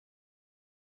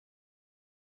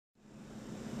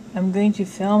I'm going to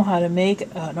film how to make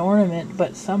an ornament,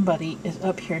 but somebody is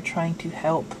up here trying to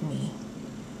help me.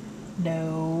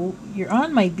 No, you're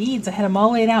on my beads. I had them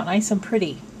all laid out nice and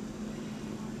pretty.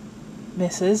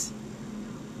 Mrs.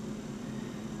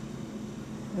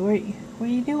 What are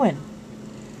you doing?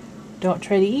 Don't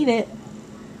try to eat it.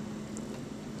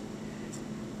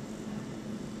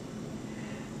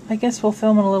 I guess we'll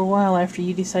film in a little while after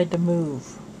you decide to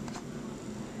move.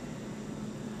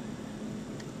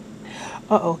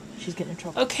 Uh-oh, she's getting in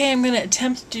trouble. Okay, I'm going to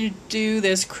attempt to do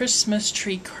this Christmas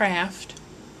tree craft.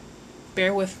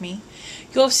 Bear with me.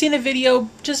 You'll have seen a video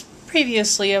just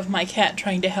previously of my cat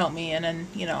trying to help me, and then,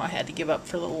 you know, I had to give up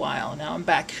for a little while. Now I'm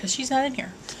back because she's not in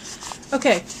here.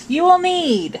 Okay, you will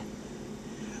need,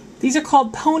 these are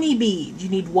called pony beads. You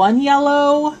need 1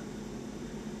 yellow,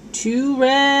 2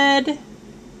 red,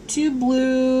 2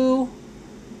 blue,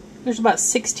 there's about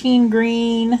 16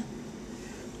 green,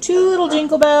 2 little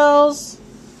jingle bells,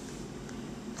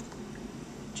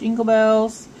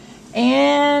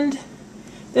 and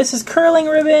this is curling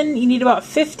ribbon. You need about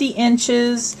 50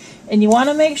 inches, and you want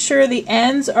to make sure the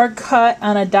ends are cut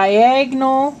on a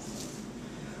diagonal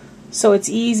so it's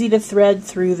easy to thread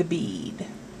through the bead.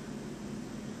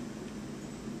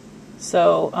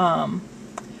 So,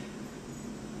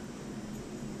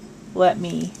 let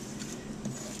me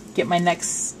get my next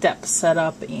step set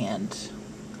up, and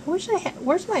I wish I had,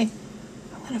 I'm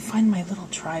gonna find my little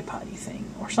tripod-y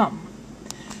thing or something.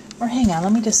 Or hang on,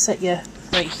 let me just set you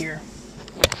right here.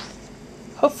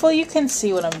 Hopefully you can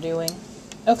see what I'm doing.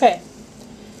 Okay,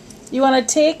 you want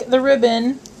to take the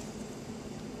ribbon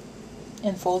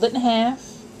and fold it in half.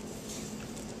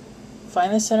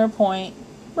 Find the center point,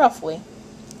 roughly.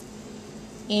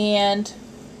 And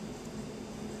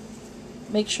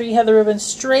make sure you have the ribbon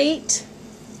straight.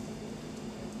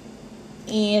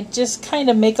 And just kind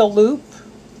of make a loop,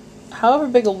 however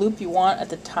big a loop you want at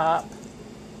the top.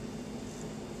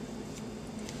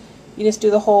 You just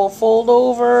do the whole fold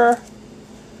over,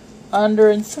 under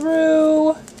and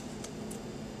through.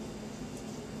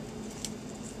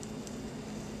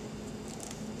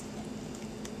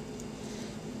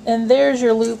 And there's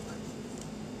your loop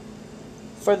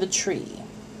for the tree.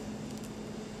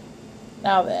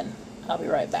 Now then, I'll be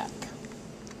right back.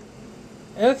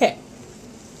 Okay.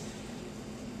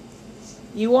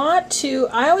 You want to,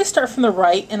 I always start from the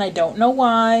right, and I don't know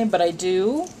why, but I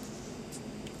do.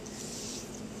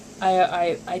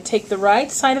 I take the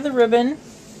right side of the ribbon,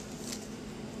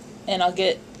 and I'll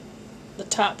get the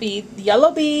top bead, the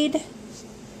yellow bead,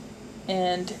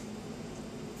 and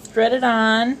thread it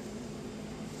on.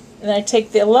 And then I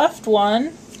take the left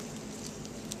one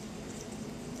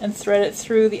and thread it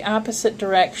through the opposite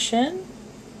direction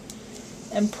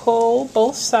and pull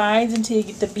both sides until you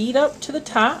get the bead up to the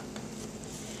top.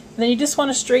 And then you just want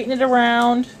to straighten it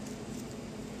around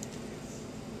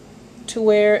to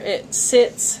where it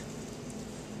sits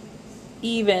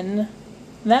even.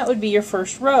 And that would be your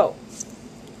first row.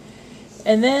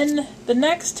 And then the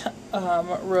next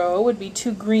row would be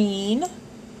 2 green.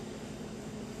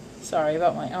 Sorry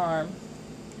about my arm.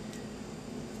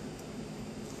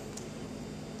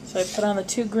 So I put on the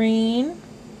 2 green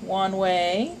one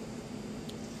way.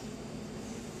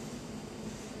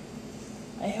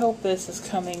 I hope this is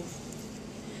coming.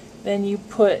 Then you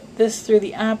put this through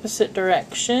the opposite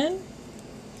direction.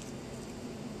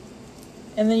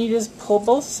 And then you just pull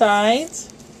both sides.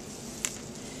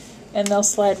 And they'll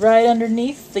slide right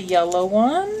underneath the yellow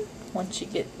one. Once you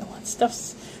get stuff,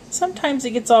 sometimes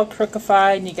it gets all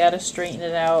crookedified and you gotta straighten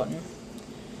it out, and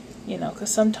you know, because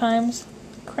sometimes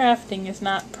crafting is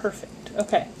not perfect.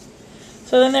 Okay,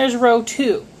 so then there's row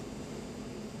 2,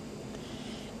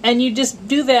 and you just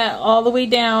do that all the way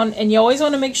down, and you always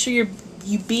want to make sure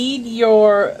you bead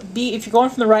your bead. If you're going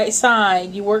from the right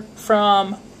side, you work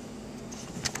from,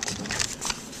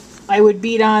 I would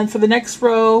bead on for the next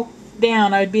row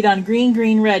down, I would bead on green,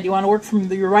 green, red. You want to work from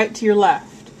your right to your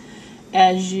left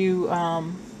as you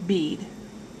bead.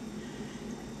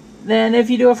 Then if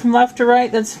you do it from left to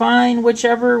right, that's fine.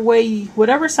 Whichever way,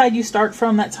 whatever side you start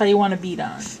from, that's how you want to bead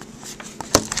on.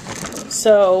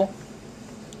 So,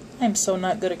 I'm so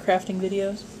not good at crafting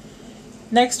videos.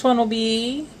 Next one will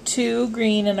be 2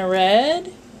 green and a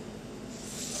red.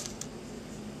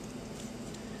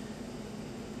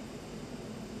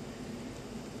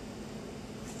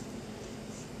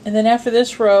 And then after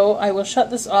this row, I will shut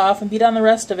this off and bead on the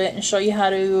rest of it and show you how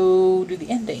to do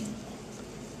the ending.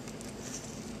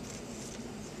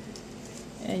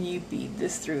 And you bead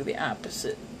this through the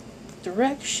opposite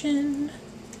direction.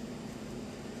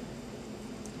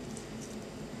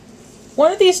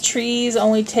 One of these trees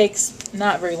only takes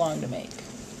not very long to make.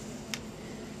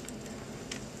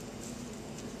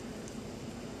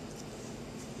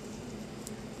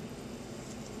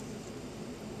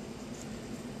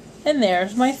 And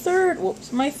there's my third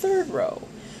row.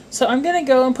 So I'm going to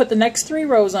go and put the next 3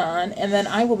 rows on, and then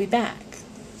I will be back.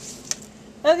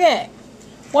 Okay,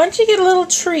 once you get a little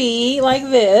tree like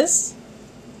this,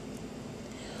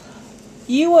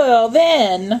 you will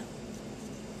then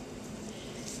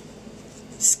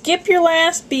skip your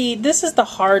last bead. This is the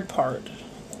hard part.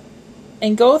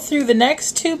 And go through the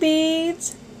next 2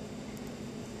 beads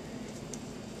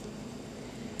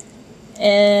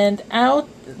and out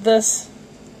this.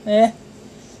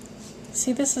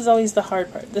 See, this is always the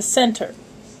hard part. The center.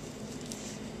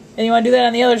 And you want to do that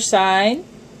on the other side.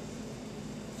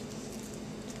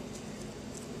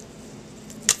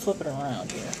 Flip it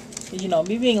around here. You know,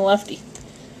 me being lefty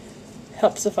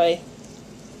helps if I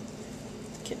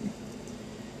can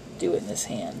do it in this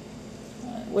hand.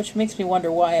 Which makes me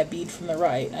wonder why I bead from the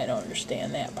right. I don't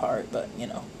understand that part, but, you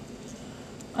know,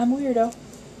 I'm a weirdo.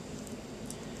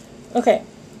 Okay.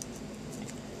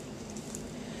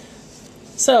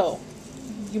 So,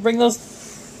 you bring those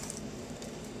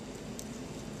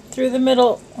through the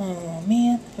middle. Oh,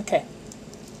 man. Okay.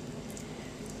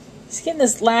 Just getting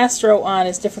this last row on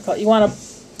is difficult. You want to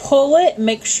pull it,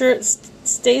 make sure it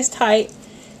stays tight.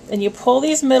 Then you pull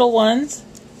these middle ones.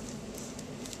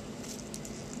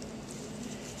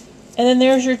 And then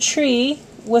there's your tree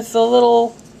with the little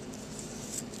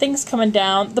things coming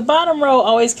down. The bottom row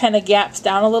always kind of gaps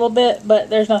down a little bit, but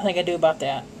there's nothing I can do about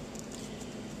that.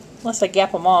 Unless I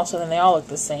gap them all so then they all look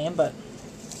the same, but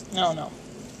I don't know.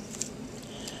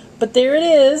 But there it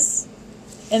is.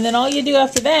 And then all you do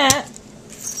after that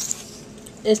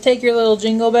is take your little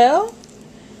jingle bell,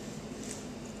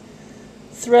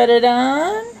 thread it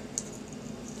on,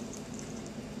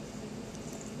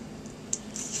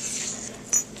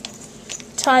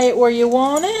 tie it where you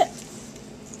want it.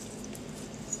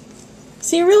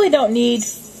 So you really don't need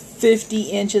 50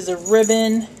 inches of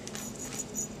ribbon.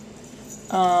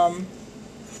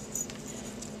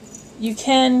 You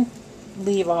can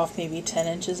leave off maybe 10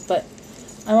 inches, but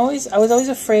I was always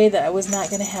afraid that I was not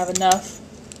going to have enough.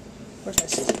 Where's my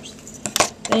scissors?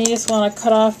 Then you just want to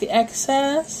cut off the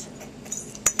excess.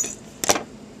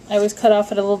 I always cut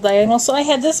off at a little diagonal, so I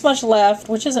had this much left,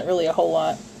 which isn't really a whole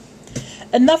lot.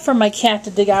 Enough for my cat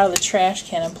to dig out of the trash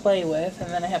can and play with,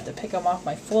 and then I have to pick them off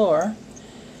my floor.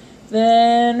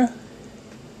 Then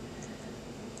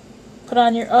put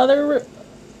on your other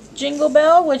jingle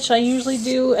bell, which I usually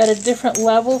do at a different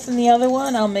level than the other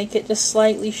one. I'll make it just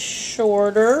slightly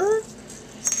shorter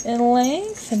in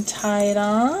length and tie it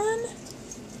on.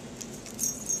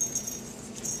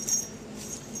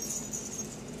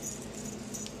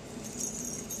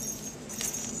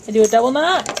 I do a double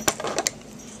knot,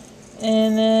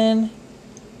 and then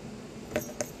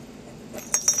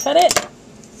cut it,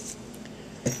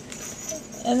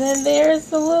 and then there's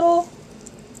the little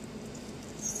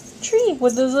tree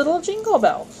with those little jingle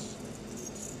bells.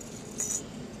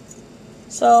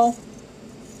 So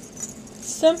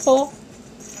simple,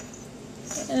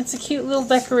 and it's a cute little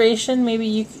decoration. Maybe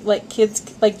you like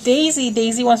kids like Daisy.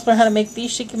 Daisy wants to learn how to make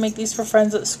these. She can make these for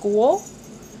friends at school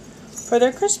for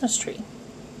their Christmas tree.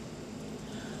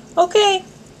 Okay,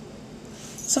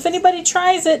 so if anybody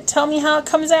tries it, tell me how it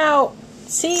comes out.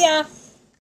 See ya!